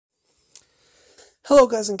Hello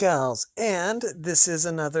guys and gals, and this is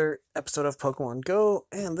another episode of Pokemon Go,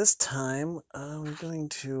 and this time I'm going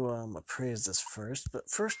to appraise this first, but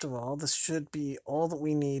first of all, this should be all that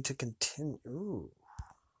we need to continue. Ooh,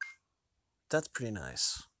 that's pretty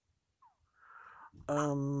nice.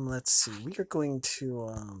 Let's see, we are going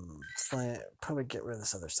to probably get rid of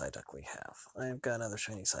this other Psyduck we have. I've got another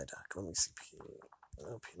shiny Psyduck. Let me see,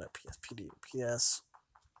 not PS, PD, PS,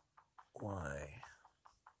 Y.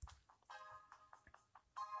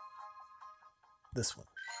 This one.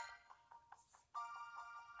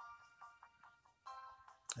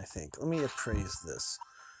 I think. Let me appraise this.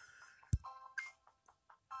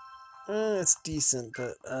 It's decent,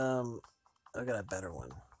 but I got a better one.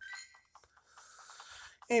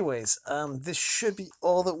 Anyways, this should be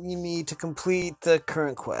all that we need to complete the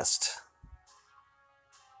current quest.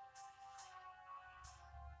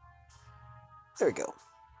 There we go.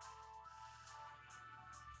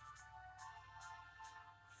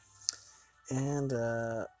 And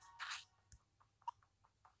there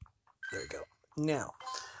we go. Now,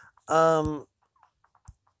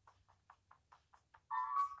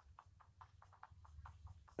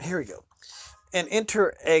 here we go. And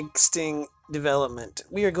enter egg sting development.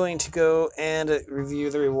 We are going to go and review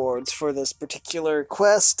the rewards for this particular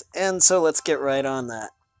quest, and so let's get right on that.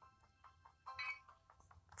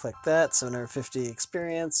 Click that, 750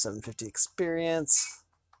 experience, 750 experience,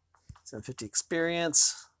 750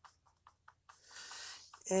 experience.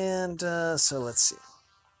 And so let's see.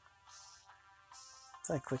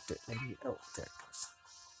 If I clicked it, maybe, oh, there it goes.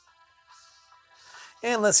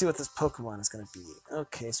 And let's see what this Pokemon is going to be.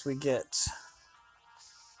 Okay, so we get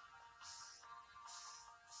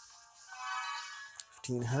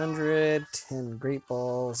 1500, 10 Great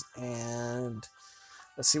Balls, and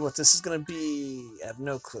let's see what this is going to be. I have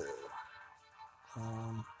no clue.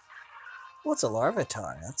 What's a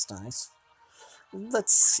Larvitar? That's nice.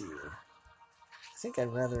 Let's see. I think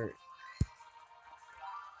I'd rather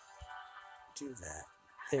do that.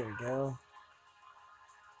 There we go.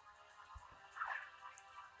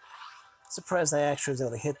 Surprised I actually was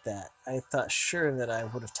able to hit that. I thought sure that I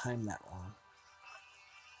would have timed that wrong.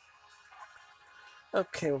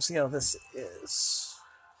 Okay, we'll see how this is.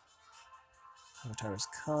 Avatar is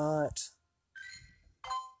caught.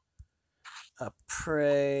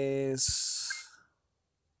 Appraise.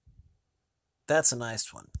 That's a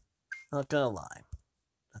nice one. Not gonna lie.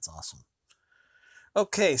 That's awesome.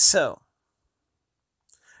 Okay, so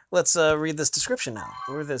let's read this description now,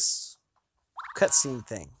 or this cutscene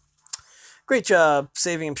thing. Great job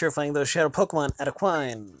saving and purifying those shadow Pokemon at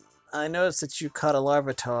Aquine. I noticed that you caught a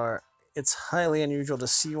Larvitar. It's highly unusual to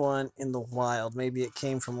see one in the wild. Maybe it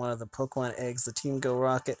came from one of the Pokemon eggs the Team Go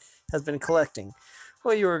Rocket has been collecting.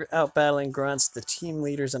 While you were out battling grunts, the team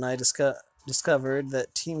leaders and I discovered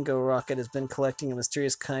that Team Go Rocket has been collecting a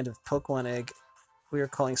mysterious kind of Pokemon egg we are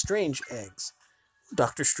calling strange eggs.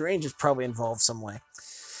 Dr. Strange is probably involved some way.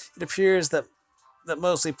 It appears that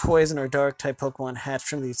mostly poison or dark type Pokemon hatch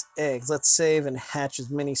from these eggs. Let's save and hatch as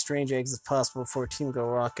many strange eggs as possible before Team Go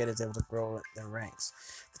Rocket is able to grow their ranks.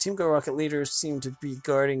 The Team Go Rocket leaders seem to be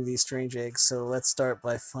guarding these strange eggs, so let's start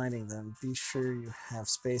by finding them. Be sure you have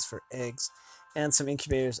space for eggs and some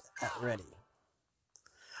incubators at ready.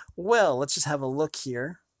 Well, let's just have a look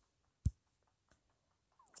here.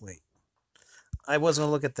 Wait. I was going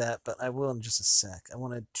to look at that, but I will in just a sec. I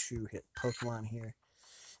wanted to hit Pokemon here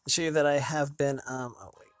to show you that I have been, oh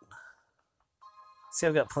wait. See,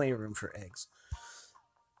 I've got plenty of room for eggs.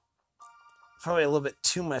 Probably a little bit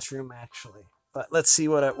too much room, actually. But let's see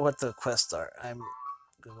what the quests are. I'm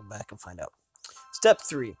going to go back and find out. Step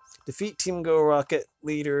 3. Defeat Team Go Rocket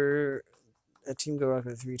leader, Team Go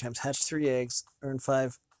Rocket 3 times. Hatch 3 eggs. Earn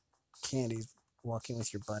 5 candies walking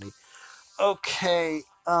with your buddy. Okay,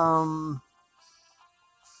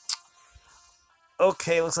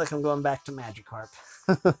 okay, looks like I'm going back to Magikarp.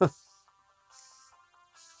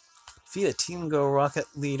 Defeat a Team Go Rocket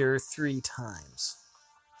leader 3 times.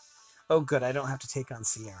 Oh, good. I don't have to take on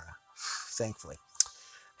Sierra. Thankfully.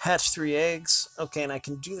 Hatch 3 eggs. Okay, and I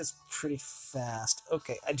can do this pretty fast.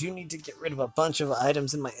 Okay, I do need to get rid of a bunch of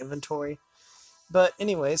items in my inventory. But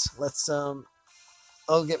anyways, let's,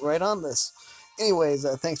 I'll get right on this. Anyways,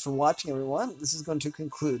 thanks for watching, everyone. This is going to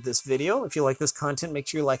conclude this video. If you like this content, make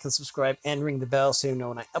sure you like and subscribe and ring the bell so you know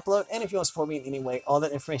when I upload. And if you want to support me in any way, all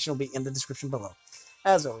that information will be in the description below.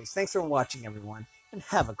 As always, thanks for watching, everyone, and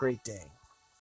have a great day.